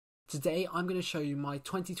Today I'm going to show you my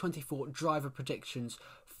 2024 driver predictions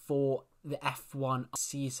for the F1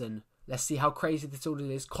 season. Let's see how crazy this order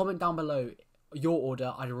is. Comment down below your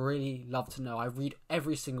order, I'd really love to know. I read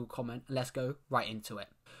every single comment, and let's go right into it.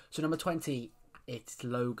 So number 20, it's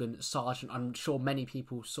Logan Sargent. I'm sure many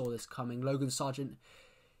people saw this coming. Logan Sargent,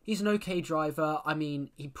 he's an okay driver. I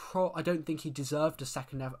mean, I don't think he deserved a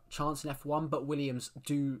second chance in F1, but Williams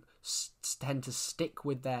do tend to stick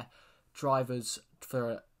with their drivers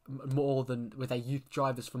for with their youth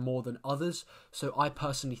drivers for more than others. So I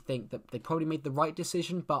personally think that they probably made the right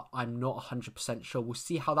decision, but I'm not 100% sure. We'll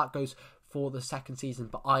see how that goes for the second season,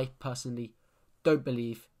 but I personally don't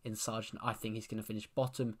believe in Sargent. I think he's going to finish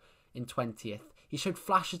bottom in 20th. He showed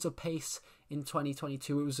flashes of pace in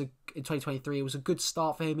 2022. In 2023, it was a good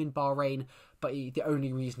start for him in Bahrain, but the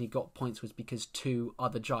only reason he got points was because two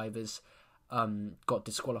other drivers got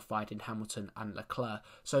disqualified in Hamilton and Leclerc.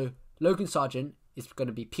 So Logan Sargent is going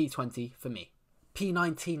to be P20 for me.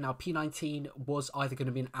 P19, now P19 was either going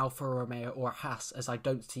to be an Alfa Romeo or a Haas, as I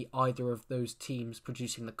don't see either of those teams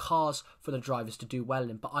producing the cars for the drivers to do well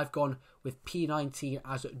in, but I've gone with P19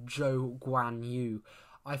 as Zhou Guanyu.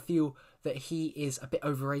 I feel that he is a bit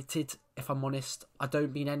overrated, if I'm honest. I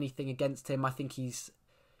don't mean anything against him. I think he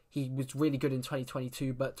was really good in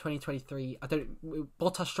 2022, but 2023,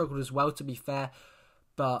 Bottas struggled as well, to be fair,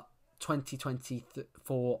 but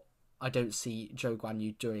 2024, I don't see Zhou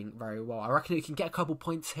Guanyu doing very well. I reckon he can get a couple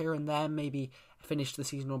points here and there, maybe finish the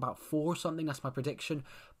season on about 4 or something. That's my prediction.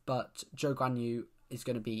 But Zhou Guanyu is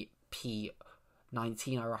going to be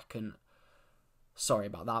P19, I reckon. Sorry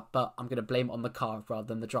about that, but I'm going to blame it on the car rather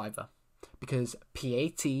than the driver. Because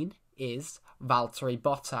P18 is Valtteri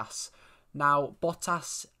Bottas. Now,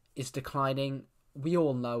 Bottas is declining. We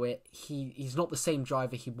all know it. He's not the same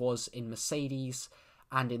driver he was in Mercedes.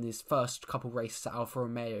 And in his first couple races at Alfa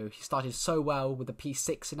Romeo, he started so well with the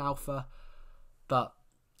P6 in Alfa, but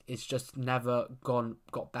it's just never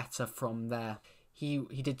got better from there. He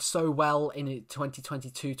did so well in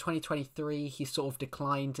 2022, 2023. He sort of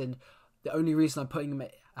declined, and the only reason I'm putting him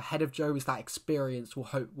ahead of Joe is that experience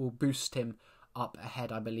will boost him up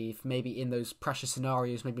ahead, I believe. Maybe in those pressure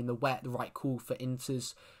scenarios, maybe in the wet, the right call for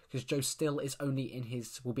Inters, because Joe still is only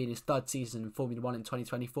will be in his 3rd season in Formula 1 in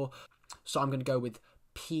 2024. So I'm going to go with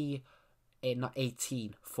P18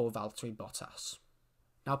 for Valtteri Bottas.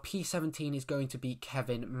 Now P17 is going to be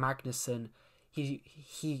Kevin Magnussen.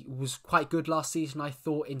 He was quite good last season, I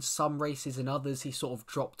thought. In some races, in others he sort of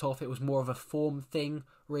dropped off. It was more of a form thing,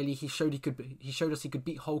 really. He showed us he could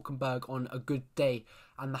beat Hulkenberg on a good day,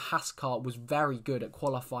 and the Haas car was very good at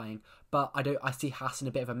qualifying. But I see Haas in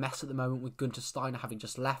a bit of a mess at the moment, with Gunther Steiner having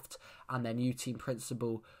just left and their new team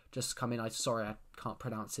principal just come in. I can't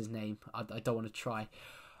pronounce his name. I don't want to try.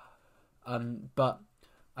 But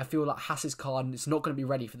I feel like Haas's car is not going to be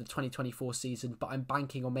ready for the 2024 season, but I'm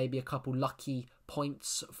banking on maybe a couple lucky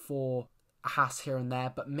points for Haas here and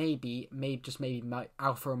there, but maybe my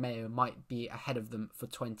Alfa Romeo might be ahead of them for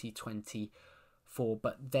 2024,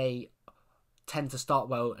 but they tend to start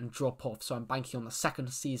well and drop off, so I'm banking on the second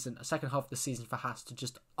half of the season for Haas to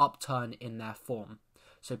just upturn in their form.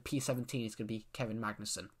 So P17 is going to be Kevin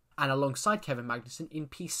Magnussen. And alongside Kevin Magnussen, in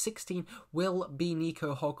P16 will be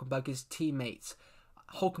Nico Hulkenberg, his teammate.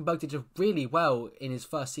 Hulkenberg did really well in his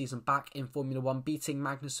first season back in Formula 1, beating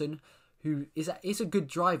Magnussen, who is a good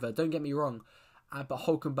driver, don't get me wrong. But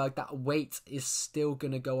Hulkenberg, that weight is still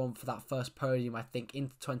going to go on for that first podium, I think,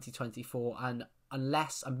 into 2024. And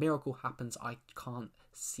unless a miracle happens, I can't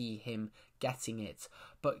see him getting it.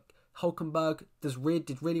 But Hulkenberg did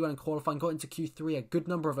really well in qualifying, got into Q3 a good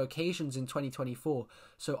number of occasions in 2024.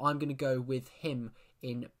 So I'm going to go with him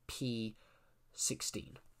in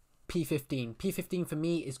P16. P15 for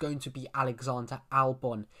me is going to be Alexander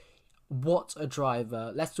Albon. What a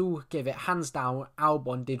driver. Let's all give it hands down.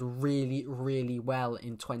 Albon did really, really well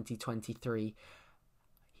in 2023.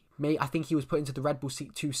 I think he was put into the Red Bull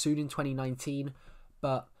seat too soon in 2019,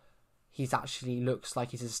 but he's actually looks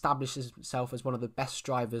like he's established himself as one of the best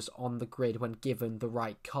drivers on the grid when given the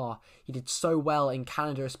right car. He did so well in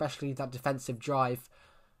Canada, especially that defensive drive,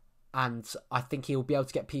 and I think he'll be able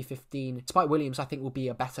to get P15. Despite Williams, I think will be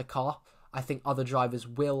a better car. I think other drivers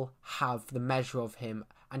will have the measure of him,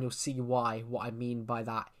 and you'll see what I mean by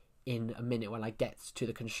that in a minute when I get to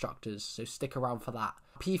the constructors, so stick around for that.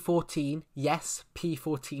 P14, yes,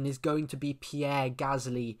 P14 is going to be Pierre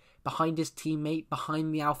Gasly, behind his teammate,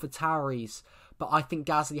 behind the AlphaTauris. But I think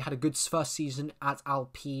Gasly had a good first season at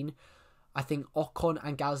Alpine. I think Ocon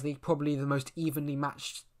and Gasly probably the most evenly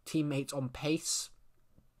matched teammates on pace,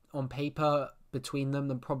 on paper, between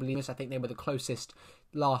them. I think they were the closest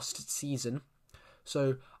last season.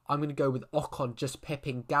 So I'm going to go with Ocon just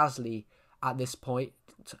pipping Gasly at this point,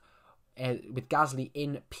 with Gasly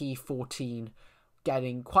in P14,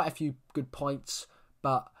 getting quite a few good points,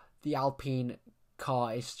 but the Alpine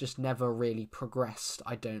car is just never really progressed,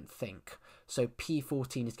 I don't think. So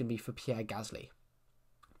P14 is going to be for Pierre Gasly.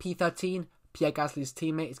 P13, Pierre Gasly's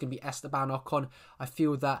teammate, is going to be Esteban Ocon. I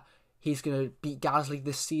feel that he's going to beat Gasly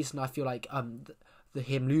this season. I feel like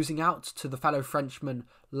him losing out to the fellow Frenchman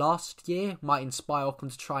last year might inspire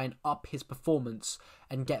Ocon to try and up his performance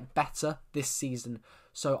and get better this season.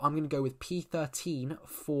 So I'm going to go with P13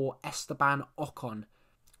 for Esteban Ocon.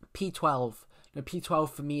 P12. Now, P12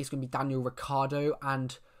 for me is going to be Daniel Ricciardo.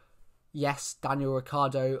 And yes, Daniel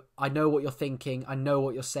Ricciardo, I know what you're thinking. I know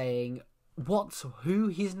what you're saying. What? Who?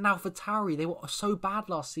 He's an AlphaTauri. They were so bad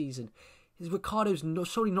last season. Ricciardo's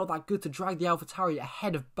surely not that good to drag the AlphaTauri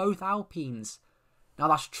ahead of both Alpines. Now,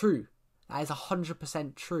 that's true. That is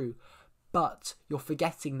 100% true. But you're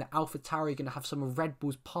forgetting that AlphaTauri are going to have some of Red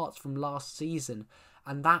Bull's parts from last season.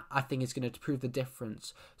 And that, I think, is going to prove the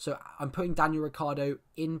difference. So I'm putting Daniel Ricciardo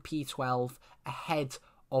in P12 ahead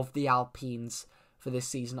of the Alpines for this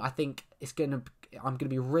season. I think I'm going to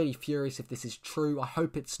be really furious if this is true. I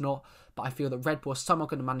hope it's not. But I feel that Red Bull are somehow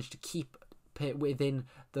going to manage to keep it within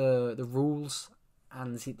the rules.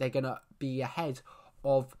 And they're going to be ahead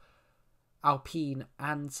of Alpine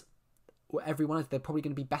and everyone else. They're probably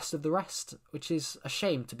going to be best of the rest, which is a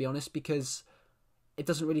shame, to be honest, because it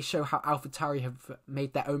doesn't really show how AlphaTauri have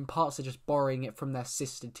made their own parts. They're just borrowing it from their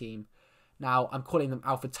sister team. Now, I'm calling them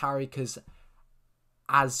AlphaTauri because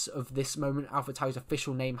as of this moment, AlphaTauri's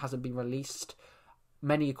official name hasn't been released.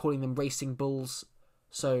 Many are calling them Racing Bulls,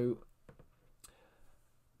 so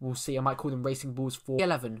we'll see. I might call them Racing Bulls for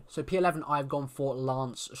P11. So P11, I've gone for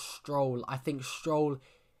Lance Stroll. I think Stroll,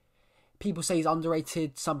 people say he's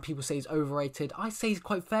underrated, some people say he's overrated. I say he's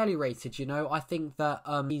quite fairly rated, you know. I think that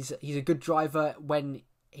he's a good driver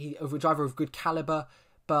a driver of good caliber,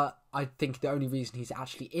 but I think the only reason he's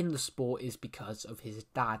actually in the sport is because of his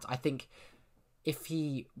dad. I think if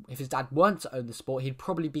his dad weren't to own the sport, he'd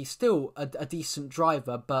probably be still a decent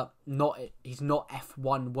driver, but he's not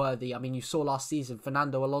F1 worthy. I mean, you saw last season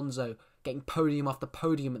Fernando Alonso getting podium after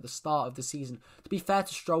podium at the start of the season. To be fair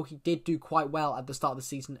to Stroll, he did do quite well at the start of the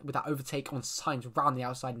season with that overtake on Sainz round the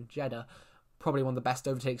outside in Jeddah. Probably one of the best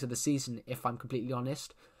overtakes of the season, if I'm completely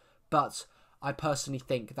honest. But I personally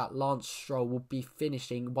think that Lance Stroll will be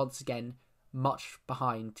finishing once again much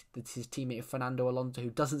behind his teammate Fernando Alonso,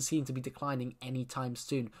 who doesn't seem to be declining anytime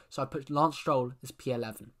soon. So I put Lance Stroll as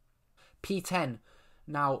P11. P10.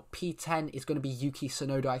 Now, P10 is going to be Yuki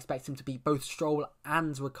Tsunoda. I expect him to beat both Stroll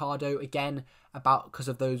and Ricciardo again, because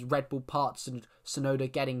of those Red Bull parts and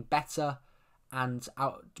Tsunoda getting better and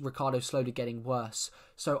Ricciardo slowly getting worse.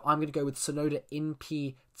 So I'm going to go with Tsunoda in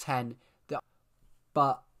P10.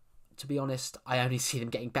 But to be honest, I only see them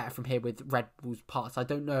getting better from here with Red Bull's parts. I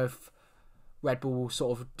don't know if Red Bull will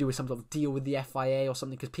sort of do some sort of deal with the FIA or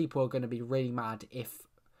something, because people are going to be really mad if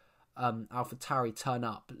AlphaTauri turn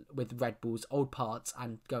up with Red Bull's old parts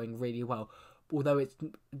and going really well. Although it's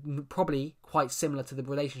probably quite similar to the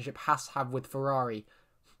relationship Haas have with Ferrari.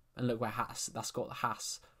 And look where that's got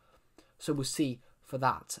Haas. So we'll see for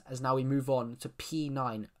that as now we move on to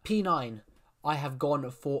P9. P9, I have gone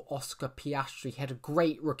for Oscar Piastri. He had a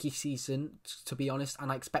great rookie season, to be honest,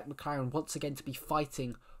 and I expect McLaren once again to be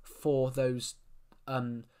fighting for those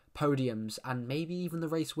podiums and maybe even the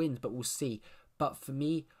race wins, but we'll see. But for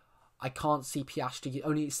me, I can't see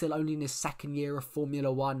Piastri, still only in his second year of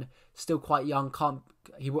Formula One, still quite young.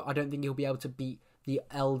 I don't think he'll be able to beat the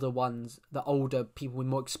older people with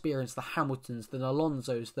more experience, the Hamiltons, the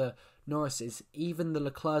Alonsos, the Norrises, even the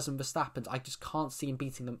Leclercs and Verstappens. I just can't see him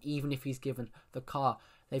beating them, even if he's given the car.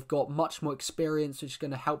 They've got much more experience, which is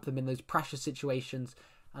going to help them in those pressure situations.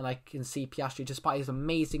 And I can see Piastri, despite his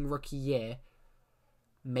amazing rookie year,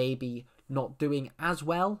 maybe not doing as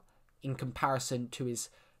well in comparison to his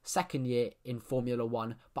second year in Formula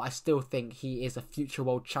One. But I still think he is a future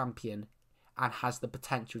world champion and has the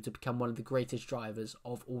potential to become one of the greatest drivers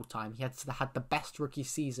of all time. He had the best rookie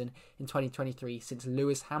season in 2023 since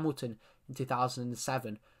Lewis Hamilton in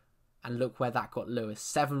 2007. And look where that got Lewis.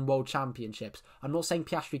 7 world championships. I'm not saying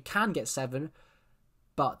Piastri can get 7,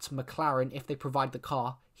 but McLaren, if they provide the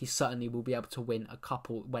car, he certainly will be able to win a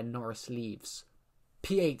couple when Norris leaves.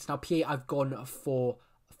 P8. Now, P8, I've gone for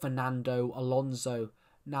Fernando Alonso.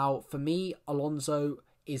 Now, for me, Alonso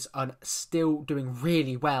is still doing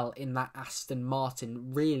really well in that Aston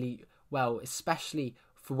Martin. Really well, especially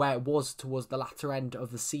for where it was towards the latter end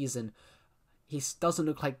of the season. He doesn't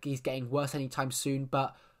look like he's getting worse anytime soon,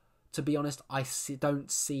 but to be honest,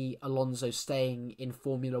 don't see Alonso staying in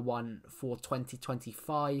Formula 1 for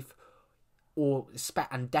 2025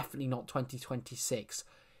 and definitely not 2026.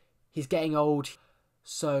 He's getting old,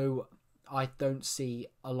 so I don't see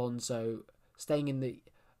Alonso staying in the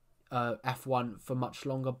F1 for much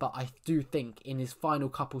longer, but I do think in his final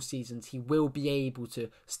couple seasons he will be able to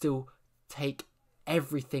still take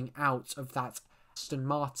everything out of that Aston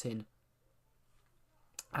Martin,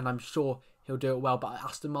 and I'm sure he'll do it well. But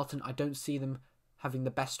Aston Martin, I don't see them having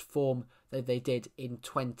the best form that they did in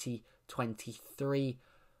 2023,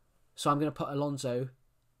 so I'm going to put Alonso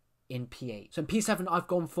in P8. So in P7, I've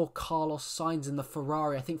gone for Carlos Sainz in the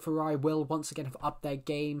Ferrari. I think Ferrari will once again have upped their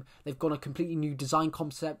game. They've got a completely new design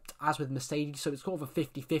concept, as with Mercedes, so it's sort of a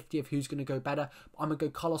 50-50 of who's going to go better. I'm going to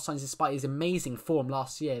go Carlos Sainz despite his amazing form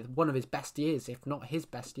last year, one of his best years, if not his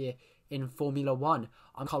best year in Formula 1.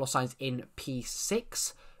 I'm Carlos Sainz in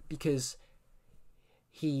P6 because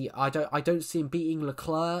I don't see him beating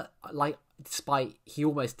Leclerc, despite he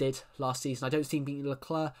almost did last season. I don't see him beating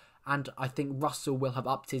Leclerc. And I think Russell will have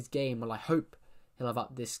upped his game. Well, I hope he'll have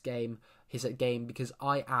upped his game, because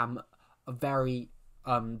I am a very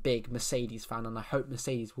big Mercedes fan, and I hope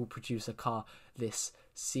Mercedes will produce a car this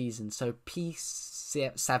season. So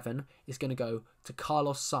P7 is going to go to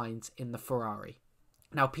Carlos Sainz in the Ferrari.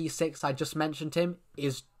 Now P6, I just mentioned him,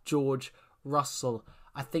 is George Russell.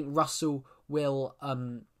 I think Russell will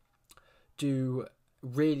do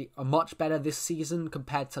really much better this season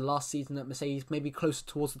compared to last season at Mercedes, maybe closer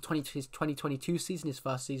towards his 2022 season, his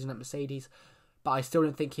first season at Mercedes, but I still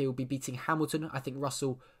don't think he'll be beating Hamilton. I think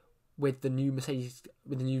Russell, with the new Mercedes,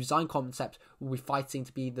 with the new design concept, will be fighting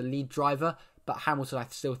to be the lead driver, but Hamilton I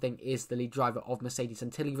still think is the lead driver of Mercedes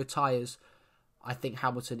until he retires. I think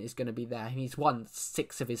Hamilton is going to be there. He's won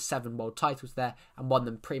 6 of his 7 world titles there and won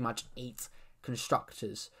them pretty much 8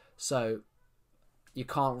 constructors, so you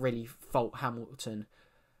can't really fault Hamilton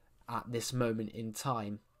at this moment in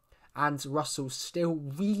time. And Russell's still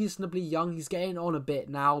reasonably young. He's getting on a bit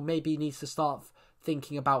now. Maybe he needs to start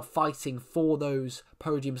thinking about fighting for those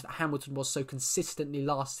podiums that Hamilton was so consistently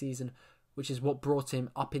last season, which is what brought him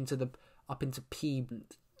up into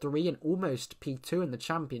P3 and almost P2 in the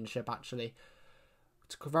championship, actually.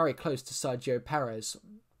 It's very close to Sergio Perez.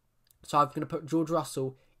 So I'm going to put George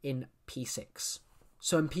Russell in P6.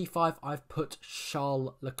 So in P5, I've put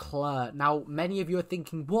Charles Leclerc. Now, many of you are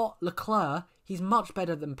thinking, what, Leclerc? He's much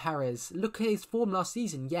better than Perez. Look at his form last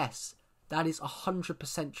season. Yes, that is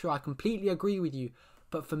 100% true. I completely agree with you.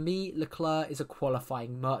 But for me, Leclerc is a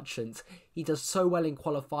qualifying merchant. He does so well in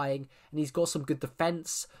qualifying, and he's got some good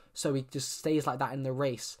defence, so he just stays like that in the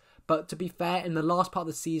race. But to be fair, in the last part of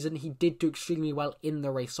the season, he did do extremely well in the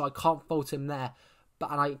race, so I can't fault him there.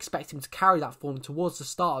 And I expect him to carry that form towards the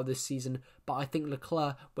start of this season. But I think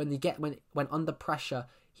Leclerc, when under pressure,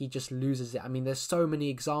 he just loses it. I mean, there's so many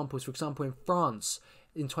examples. For example, in France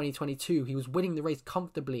in 2022, he was winning the race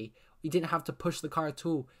comfortably. He didn't have to push the car at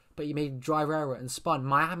all, but he made a driver error and spun.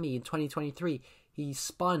 Miami in 2023, he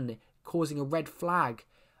spun, causing a red flag.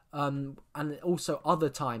 And also other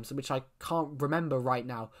times, which I can't remember right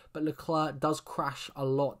now. But Leclerc does crash a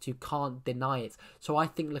lot. You can't deny it. So I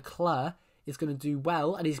think Leclerc is going to do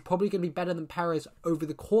well, and he's probably going to be better than Perez over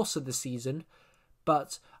the course of the season,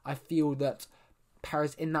 but I feel that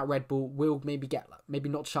Perez in that Red Bull will maybe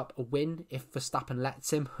notch up a win if Verstappen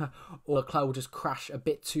lets him, or Leclerc will just crash a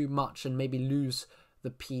bit too much and maybe lose the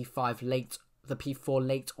P4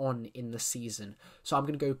 late on in the season. So I'm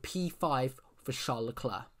going to go P5 for Charles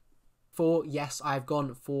Leclerc. Yes, I've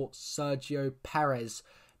gone for Sergio Perez.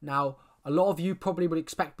 Now, a lot of you probably would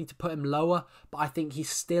expect me to put him lower, but I think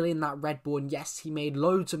he's still in that Red Bull. And yes, he made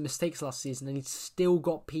loads of mistakes last season and he's still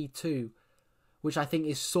got P2, which I think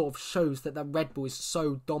is sort of shows that Red Bull is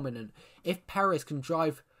so dominant. If Perez can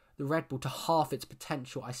drive the Red Bull to half its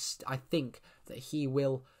potential, I think that he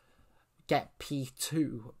will get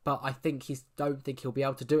P2, but I don't think he'll be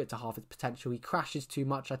able to do it to half its potential. He crashes too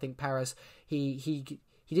much. I think Perez, he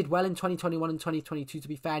did well in 2021 and 2022, to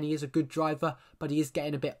be fair, and he is a good driver, but he is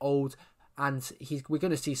getting a bit old, and we're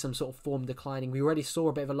going to see some sort of form declining. We already saw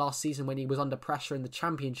a bit of a last season when he was under pressure in the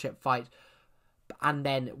championship fight, and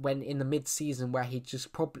then when in the mid-season where he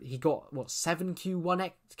got 7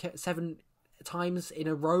 Q1 7 times in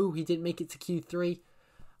a row, he didn't make it to Q3.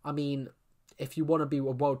 I mean, if you want to be a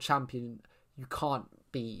world champion, you can't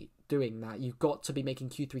be doing that. You've got to be making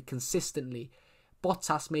Q3 consistently.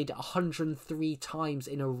 Bottas made it 103 times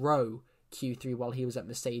in a row Q3 while he was at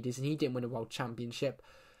Mercedes, and he didn't win a world championship.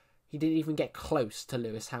 He didn't even get close to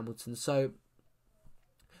Lewis Hamilton. So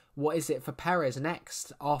what is it for Perez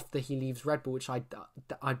next after he leaves Red Bull, which I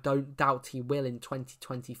don't doubt he will in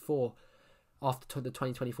 2024? after the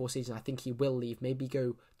 2024 season. I think he will leave, maybe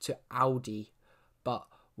go to Audi, but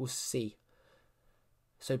we'll see.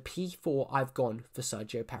 So P4, I've gone for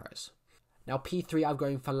Sergio Perez. Now P3, I'm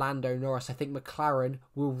going for Lando Norris. I think McLaren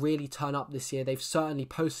will really turn up this year. They've certainly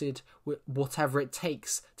posted whatever it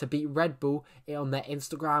takes to beat Red Bull on their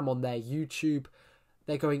Instagram, on their YouTube.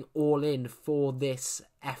 They're going all in for this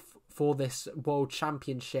World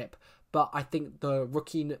Championship. But I think the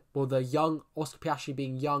young Oscar Piastri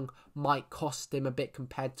being young might cost him a bit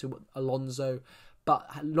compared to Alonso. But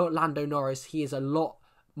Lando Norris, he is a lot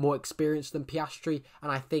more experienced than Piastri, and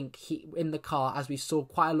I think he in the car, as we saw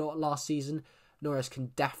quite a lot last season, Norris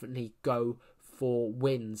can definitely go for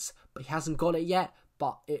wins. But he hasn't got it yet,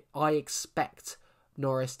 but I expect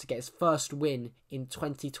Norris to get his first win in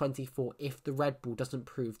 2024 if the Red Bull doesn't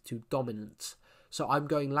prove too dominant. So I'm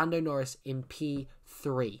going Lando Norris in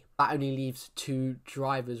P3. That only leaves two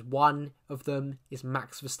drivers. One of them is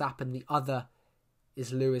Max Verstappen, the other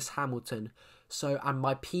is Lewis Hamilton. So, and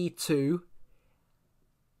my P2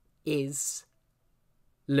 is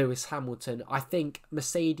Lewis Hamilton. I think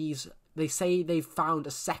Mercedes, they say they've found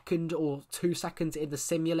a second or 2 seconds in the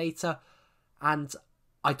simulator, and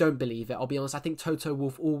I don't believe it, I'll be honest. I think Toto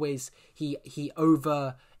Wolff always, he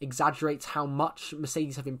over exaggerates how much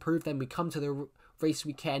Mercedes have improved. Then we come to the race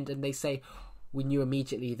weekend and they say, we knew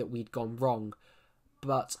immediately that we'd gone wrong.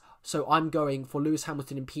 But, so I'm going for Lewis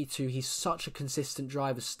Hamilton in P2. He's such a consistent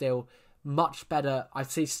driver still. Much better,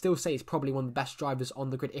 still say he's probably one of the best drivers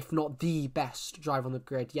on the grid, if not the best driver on the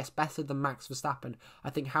grid. Yes, better than Max Verstappen.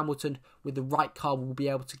 I think Hamilton, with the right car, will be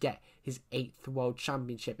able to get his 8th World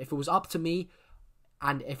Championship. If it was up to me,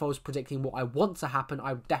 and if I was predicting what I want to happen,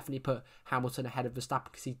 I would definitely put Hamilton ahead of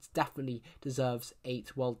Verstappen, because he definitely deserves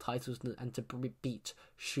 8 world titles and to beat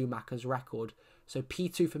Schumacher's record. So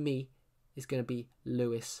P2 for me is going to be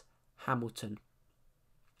Lewis Hamilton.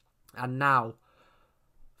 And now,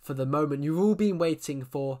 for the moment you've all been waiting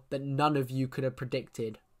for, that none of you could have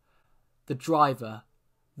predicted. The driver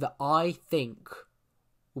that I think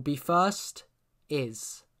will be first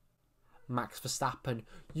is Max Verstappen.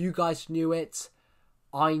 You guys knew it.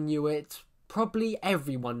 I knew it. Probably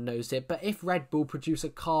everyone knows it. But if Red Bull produce a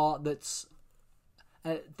car that's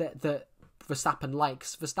that Verstappen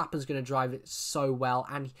likes, Verstappen's going to drive it so well,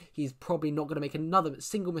 and he's probably not going to make another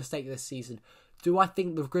single mistake this season. Do I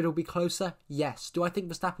think the grid will be closer? Yes. Do I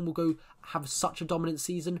think Verstappen will have such a dominant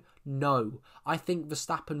season? No. I think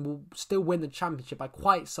Verstappen will still win the championship by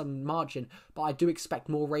quite some margin, but I do expect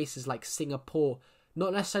more races like Singapore,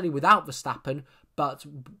 not necessarily without Verstappen, but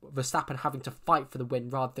Verstappen having to fight for the win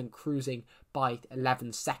rather than cruising by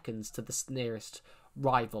 11 seconds to the nearest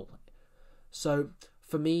rival. So,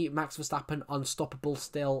 for me, Max Verstappen, unstoppable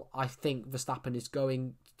still. I think Verstappen is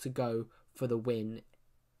going to go for the win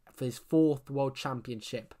for his 4th World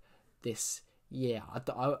Championship this year.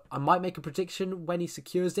 I might make a prediction when he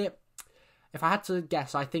secures it. If I had to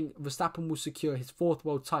guess, I think Verstappen will secure his 4th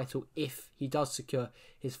world title if he does secure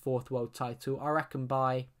his 4th world title. I reckon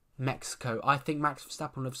by Mexico. I think Max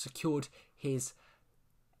Verstappen will have secured his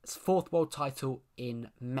 4th world title in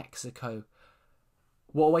Mexico.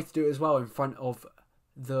 What a way to do it as well, in front of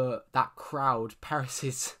that crowd.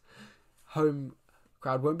 Perez's home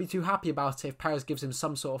crowd won't be too happy about it if Perez gives him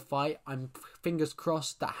some sort of fight. I'm fingers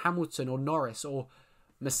crossed that Hamilton or Norris or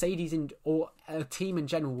Mercedes or a team in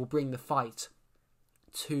general will bring the fight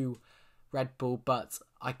to Red Bull, but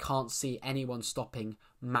I can't see anyone stopping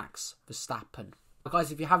Max Verstappen.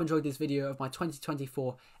 Guys, if you have enjoyed this video of my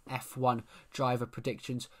 2024 F1 driver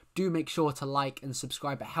predictions, do make sure to like and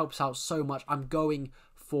subscribe. It helps out so much. I'm going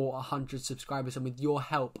for 100 subscribers, and with your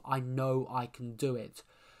help, I know I can do it.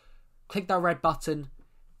 Click that red button,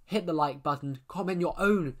 hit the like button, comment your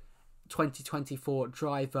own 2024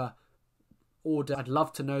 driver order. I'd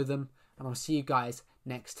love to know them, and I'll see you guys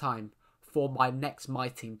next time for my next My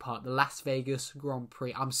Team part, the Las Vegas Grand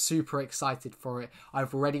Prix. I'm super excited for it.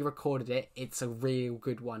 I've already recorded it. It's a real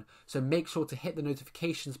good one. So make sure to hit the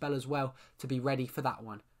notifications bell as well to be ready for that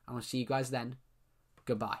one. And I'll see you guys then.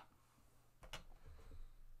 Goodbye.